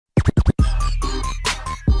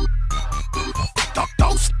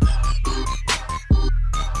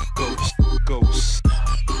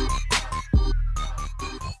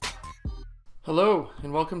Hello,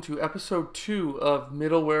 and welcome to episode 2 of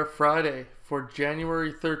Middleware Friday for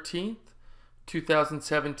January 13th,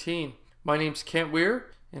 2017. My name's Kent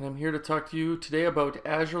Weir, and I'm here to talk to you today about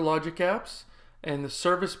Azure Logic Apps and the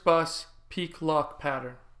Service Bus peak lock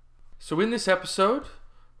pattern. So in this episode,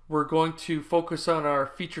 we're going to focus on our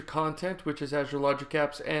feature content, which is Azure Logic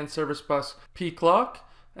Apps and Service Bus peak lock,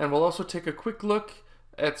 and we'll also take a quick look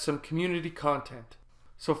at some community content.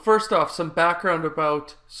 So first off, some background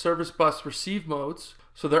about Service Bus receive modes.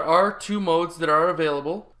 So there are two modes that are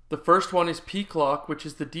available. The first one is peak lock, which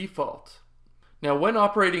is the default. Now when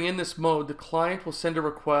operating in this mode, the client will send a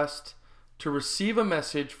request to receive a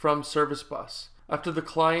message from Service Bus. After the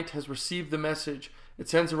client has received the message, it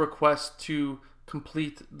sends a request to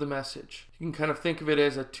complete the message. You can kind of think of it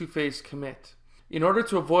as a two-phase commit. In order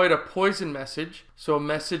to avoid a poison message, so a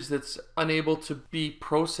message that's unable to be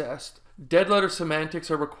processed, dead letter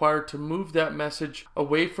semantics are required to move that message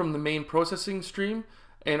away from the main processing stream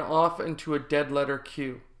and off into a dead letter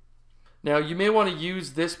queue. Now you may want to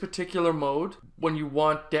use this particular mode when you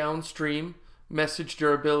want downstream message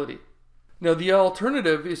durability. Now the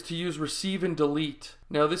alternative is to use receive and delete.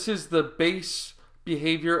 Now this is the base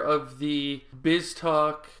behavior of the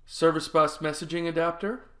biztalk service bus messaging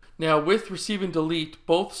adapter. Now with receive and delete,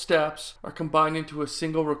 both steps are combined into a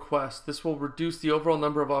single request. This will reduce the overall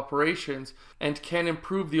number of operations and can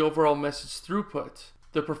improve the overall message throughput.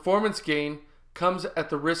 The performance gain comes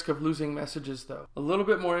at the risk of losing messages though. A little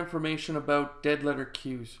bit more information about dead letter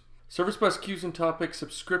queues. Service Bus queues and topic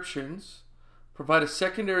subscriptions provide a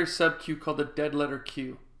secondary sub-queue called a dead letter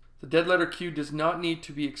queue. The dead letter queue does not need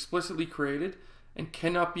to be explicitly created and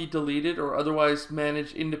cannot be deleted or otherwise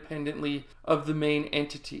managed independently of the main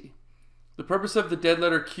entity. The purpose of the dead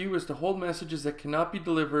letter queue is to hold messages that cannot be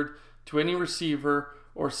delivered to any receiver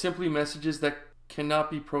or simply messages that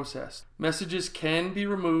cannot be processed. Messages can be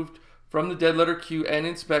removed from the dead letter queue and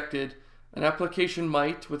inspected. An application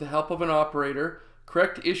might, with the help of an operator,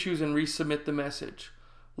 correct issues and resubmit the message.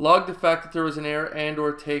 Log the fact that there was an error and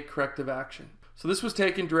or take corrective action. So this was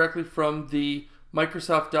taken directly from the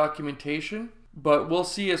Microsoft documentation. But we'll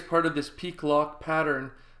see as part of this peak lock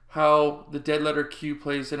pattern how the dead letter queue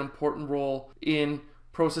plays an important role in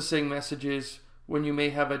processing messages when you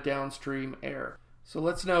may have a downstream error. So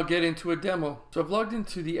let's now get into a demo. So I've logged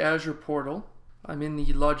into the Azure portal. I'm in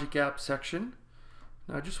the Logic App section.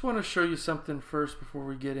 Now I just want to show you something first before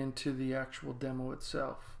we get into the actual demo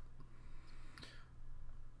itself.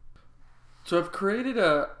 So I've created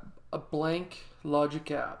a blank Logic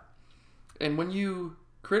App, and when you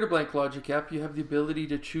create a blank Logic App, you have the ability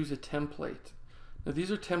to choose a template. Now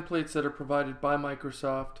these are templates that are provided by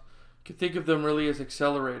Microsoft. You can think of them really as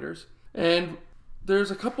accelerators. And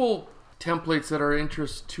there's a couple templates that are of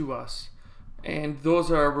interest to us. And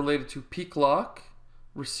those are related to peak lock,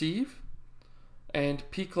 receive, and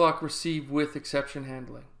peak lock receive with exception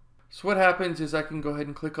handling. So what happens is I can go ahead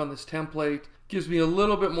and click on this template. It gives me a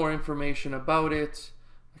little bit more information about it.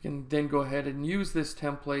 I can then go ahead and use this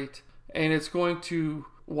template, and it's going to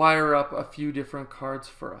wire up a few different cards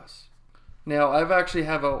for us. Now I've actually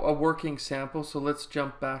have a working sample, so let's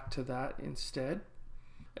jump back to that instead.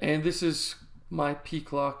 And this is my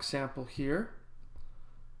peak lock sample here.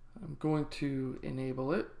 I'm going to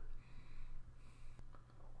enable it,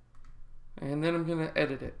 and then I'm going to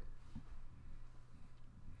edit it.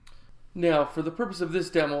 Now for the purpose of this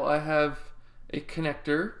demo, I have a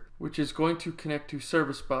connector which is going to connect to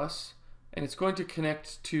Service Bus, and it's going to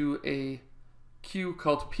connect to a queue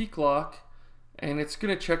called peak lock, and it's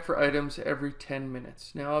going to check for items every 10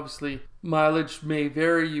 minutes. Now obviously mileage may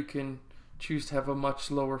vary. You can choose to have a much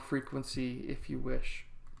lower frequency if you wish.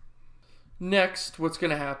 Next, what's going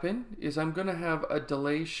to happen is I'm going to have a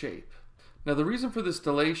delay shape. Now the reason for this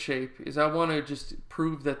delay shape is I want to just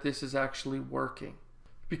prove that this is actually working,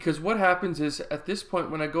 because what happens is at this point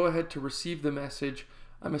when I go ahead to receive the message,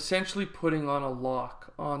 I'm essentially putting on a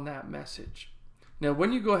lock on that message. Now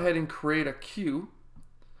when you go ahead and create a queue,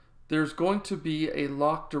 there's going to be a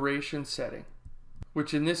lock duration setting,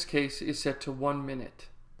 which in this case is set to 1 minute.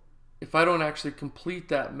 If I don't actually complete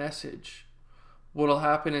that message, what will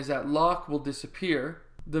happen is that lock will disappear.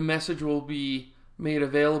 The message will be made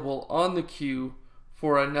available on the queue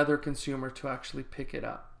for another consumer to actually pick it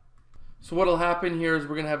up. So what will happen here is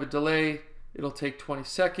we're going to have a delay. It'll take 20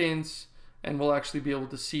 seconds, and we'll actually be able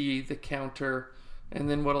to see the counter. And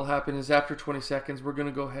then what will happen is after 20 seconds, we're going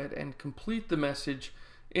to go ahead and complete the message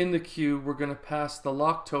in the queue. We're going to pass the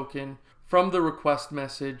lock token from the request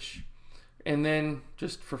message. And then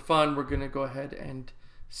just for fun, we're going to go ahead and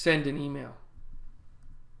send an email.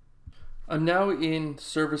 I'm now in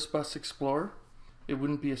Service Bus Explorer. it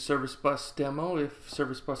wouldn't be a Service Bus demo if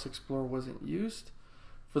Service Bus Explorer wasn't used.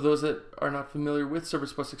 For those that are not familiar with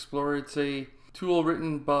Service Bus Explorer, it's a tool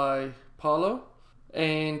written by Paulo,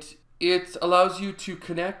 and it allows you to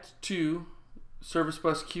connect to Service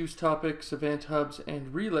Bus queues, topics, event hubs,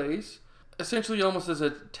 and relays, essentially almost as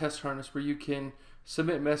a test harness where you can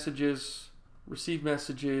submit messages, receive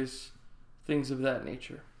messages, things of that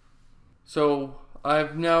nature. So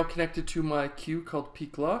I've now connected to my queue called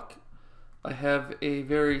Peak Lock. I have a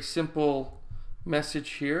very simple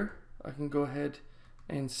message here. I can go ahead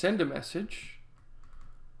and send a message.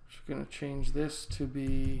 I'm just going to change this to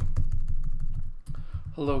be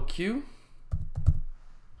hello queue.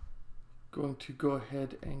 Going to go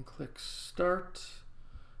ahead and click start.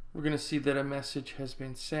 We're going to see that a message has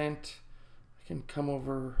been sent. I can come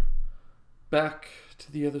over back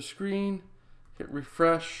to the other screen, hit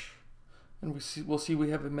refresh, and we'll see we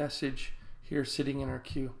have a message here sitting in our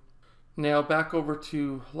queue. Now back over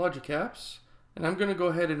to Logic Apps, and I'm going to go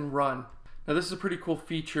ahead and run. Now this is a pretty cool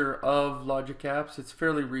feature of Logic Apps. It's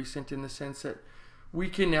fairly recent in the sense that we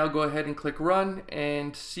can now go ahead and click run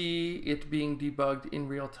and see it being debugged in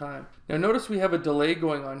real time. Now notice we have a delay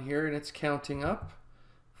going on here and it's counting up.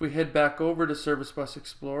 If we head back over to Service Bus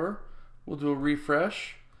Explorer, we'll do a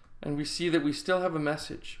refresh and we see that we still have a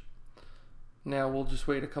message. Now we'll just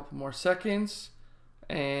wait a couple more seconds,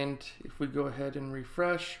 and if we go ahead and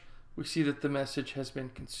refresh, we see that the message has been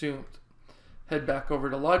consumed. Head back over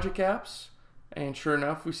to Logic Apps, and sure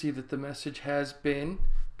enough, we see that the message has been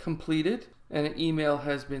completed and an email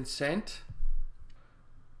has been sent.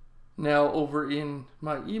 Now over in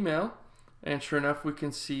my email, and sure enough, we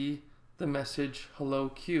can see the message hello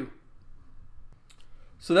queue.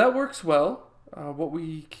 So that works well. What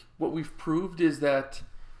we've proved is that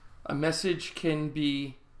a message can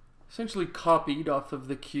be essentially copied off of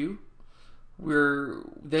the queue. We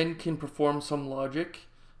then can perform some logic.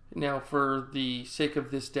 Now for the sake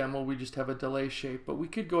of this demo, we just have a delay shape, but we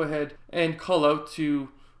could go ahead and call out to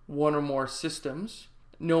one or more systems,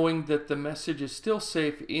 knowing that the message is still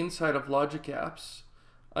safe inside of Logic Apps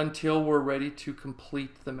until we're ready to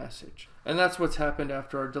complete the message. And that's what's happened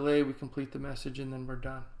after our delay. We complete the message and then we're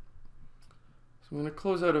done. So I'm going to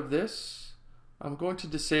close out of this. I'm going to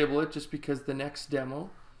disable it just because the next demo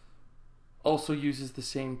also uses the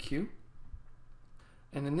same queue.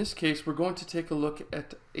 And in this case, we're going to take a look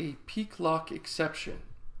at a peak lock exception.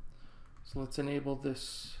 So let's enable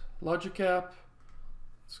this Logic app.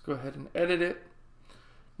 Let's go ahead and edit it.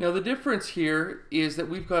 Now the difference here is that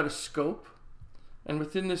we've got a scope, and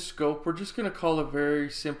within this scope, we're just going to call a very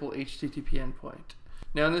simple HTTP endpoint.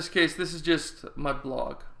 Now in this case, this is just my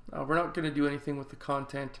blog. We're not going to do anything with the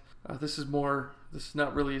content. This isn't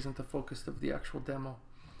the focus of the actual demo.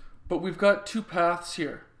 But we've got two paths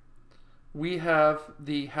here. We have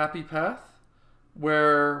the happy path,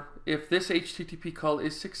 where if this HTTP call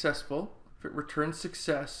is successful, if it returns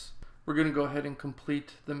success, we're going to go ahead and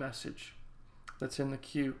complete the message that's in the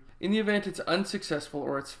queue. In the event it's unsuccessful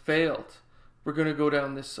or it's failed, we're going to go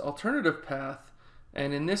down this alternative path,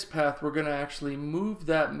 and in this path we're going to actually move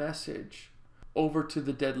that message over to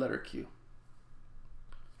the dead letter queue.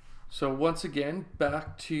 So once again,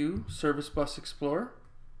 back to Service Bus Explorer.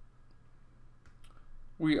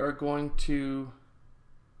 We are going to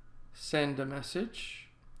send a message.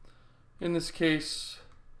 In this case,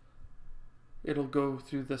 it'll go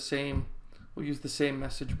through the same, we'll use the same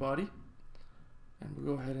message body. And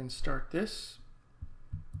we'll go ahead and start this.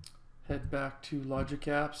 Head back to Logic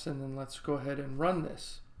Apps, and then let's go ahead and run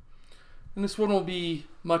this. And this one will be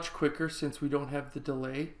much quicker since we don't have the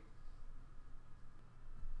delay.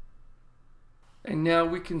 And now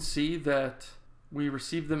we can see that we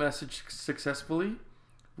received the message successfully.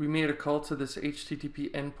 We made a call to this HTTP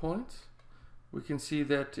endpoint. We can see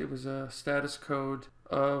that it was a status code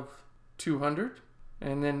of 200.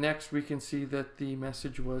 And then next we can see that the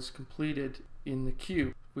message was completed in the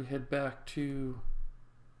queue. We head back to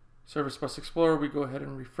Service Bus Explorer, we go ahead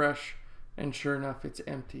and refresh, and sure enough it's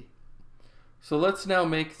empty. So let's now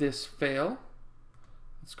make this fail.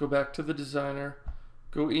 Let's go back to the designer,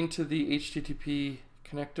 go into the HTTP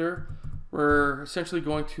connector. We're essentially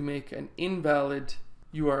going to make an invalid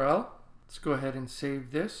URL. Let's go ahead and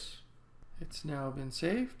save this. It's now been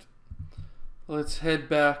saved. Let's head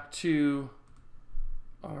back to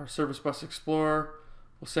our Service Bus Explorer.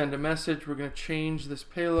 We'll send a message. We're going to change this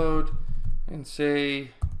payload and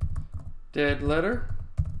say dead letter.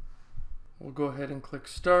 We'll go ahead and click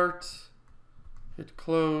start, hit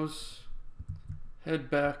close, head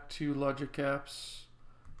back to Logic Apps,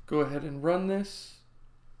 go ahead and run this.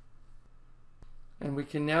 And we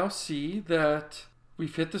can now see that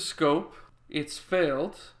we've hit the scope, it's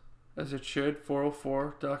failed, as it should.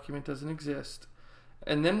 404 document doesn't exist.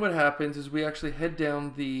 And then what happens is we actually head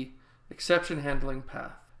down the exception handling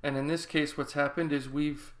path. And in this case, what's happened is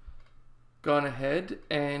we've gone ahead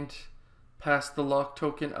and passed the lock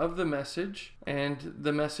token of the message, and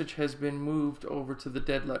the message has been moved over to the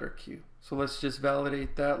dead letter queue. So let's just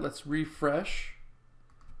validate that. Let's refresh.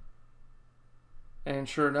 And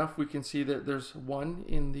sure enough, we can see that there's 1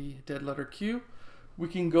 in the dead letter queue. We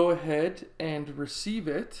can go ahead and receive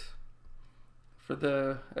it.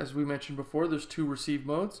 As we mentioned before, there's 2 receive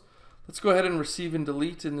modes. Let's go ahead and receive and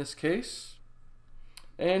delete in this case.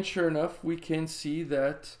 And sure enough, we can see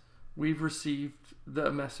that we've received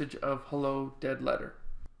the message of hello dead letter.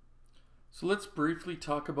 So let's briefly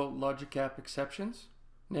talk about logic app exceptions.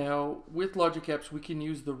 Now, with logic apps, we can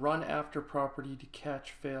use the run after property to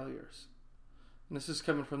catch failures. And this is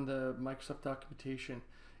coming from the Microsoft documentation.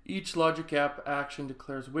 Each logic app action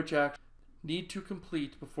declares which action need to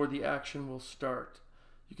complete before the action will start.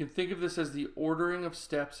 You can think of this as the ordering of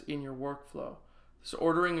steps in your workflow. This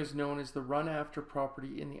ordering is known as the run after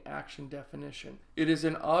property in the action definition. It is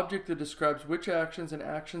an object that describes which actions and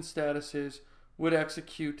action statuses would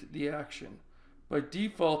execute the action. By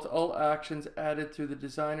default, all actions added through the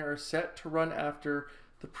designer are set to run after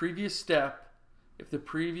the previous step if the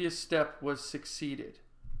previous step was succeeded.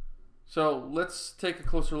 So let's take a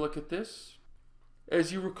closer look at this.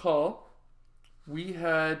 As you recall, we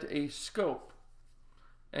had a scope,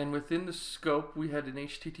 and within the scope we had an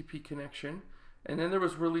HTTP connection, and then there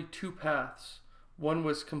was really 2 paths. One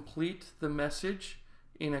was complete the message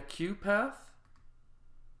in a queue path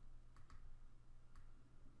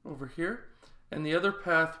over here, and the other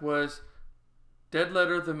path was dead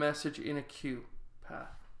letter the message in a queue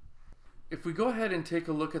path. If we go ahead and take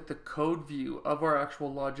a look at the code view of our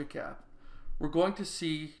actual logic app, we're going to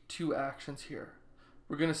see 2 actions here.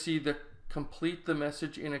 We're going to see the complete the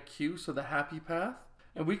message in a queue, so the happy path,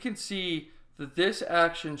 and we can see that this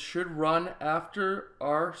action should run after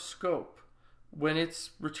our scope when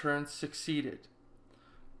it's returned succeeded.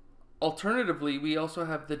 Alternatively, we also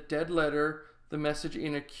have the dead letter the message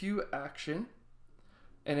in a queue action,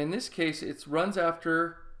 and in this case it runs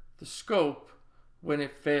after the scope when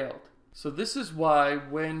it failed. So this is why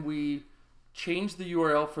when we changed the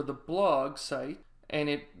URL for the blog site and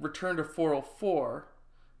it returned a 404,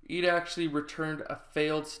 it actually returned a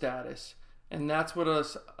failed status, and that's what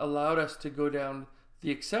allowed us to go down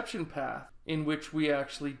the exception path in which we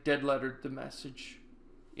actually dead lettered the message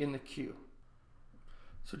in the queue.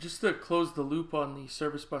 So just to close the loop on the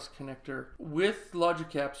service bus connector, with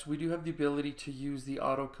logic apps we do have the ability to use the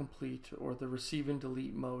autocomplete or the receive and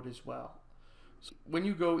delete mode as well. So when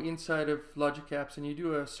you go inside of logic apps and you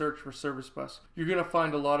do a search for service bus, you're going to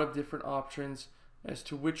find a lot of different options as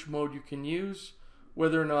to which mode you can use,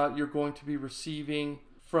 whether or not you're going to be receiving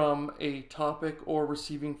from a topic or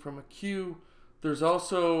receiving from a queue. There's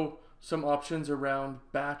also some options around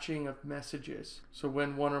batching of messages. So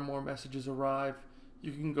when 1 or more messages arrive,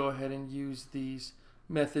 you can go ahead and use these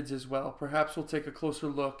methods as well. Perhaps we'll take a closer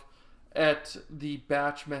look at the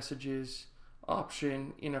batch messages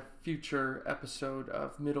option in a future episode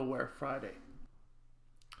of Middleware Friday.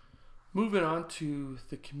 Moving on to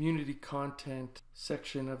the community content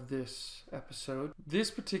section of this episode.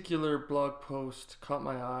 This particular blog post caught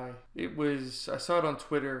my eye. I saw it on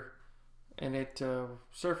Twitter, and it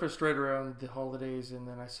surfaced right around the holidays, and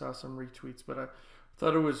then I saw some retweets, but I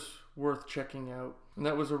thought it was worth checking out. And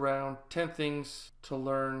that was around 10 things to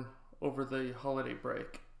learn over the holiday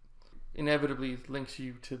break. Inevitably links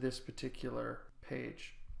you to this particular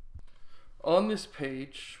page. On this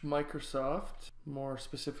page, Microsoft, more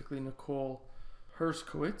specifically Nicole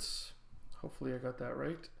Herskowitz, hopefully I got that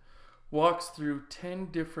right, walks through 10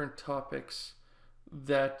 different topics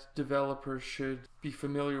that developers should be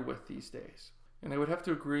familiar with these days. And I would have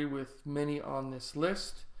to agree with many on this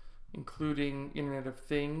list, including Internet of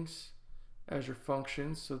Things, Azure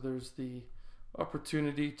Functions, so there's the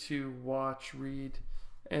opportunity to watch, read,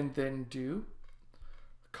 and then do.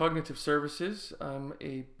 Cognitive services. I'm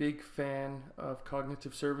a big fan of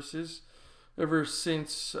cognitive services ever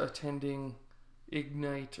since attending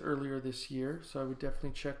Ignite earlier this year, so I would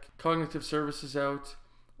definitely check cognitive services out.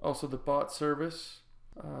 Also the bot service.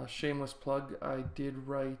 Shameless plug, I did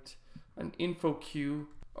write an InfoQ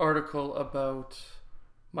article about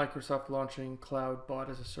Microsoft launching Cloud Bot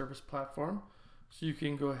as a Service platform, so you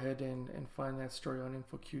can go ahead and find that story on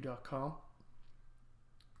infoq.com.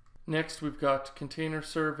 Next, we've got container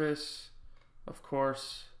service, of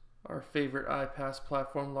course, our favorite iPaaS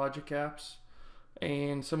platform, Logic Apps,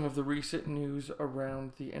 and some of the recent news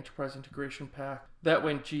around the Enterprise Integration Pack. That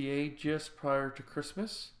went GA just prior to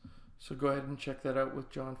Christmas, So go ahead and check that out with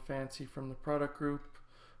John Fancy from the product group.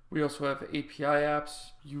 We also have API apps.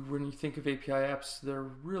 When you think of API apps, they're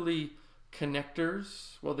really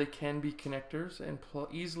connectors. Well, they can be connectors and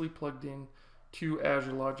easily plugged in to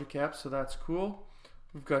Azure Logic apps, so that's cool.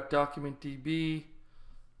 We've got DocumentDB,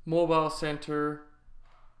 Mobile Center,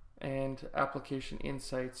 and Application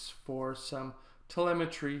Insights for some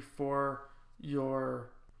telemetry for your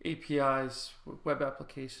APIs, web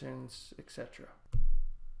applications, etc.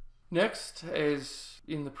 Next, as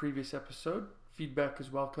in the previous episode, feedback is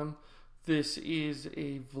welcome. This is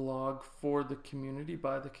a vlog for the community,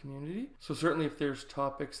 by the community. So certainly if there's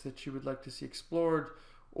topics that you would like to see explored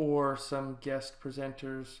or some guest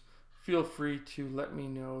presenters, feel free to let me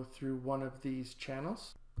know through one of these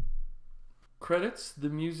channels. Credits. The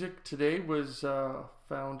music today was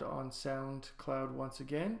found on SoundCloud once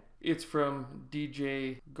again. It's from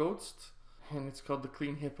DJ Ghost and it's called the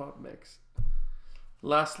Clean Hip Hop Mix.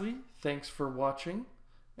 Lastly, thanks for watching.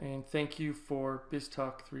 And thank you for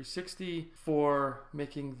biztalk360 for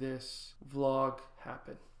making this vlog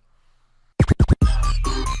happen.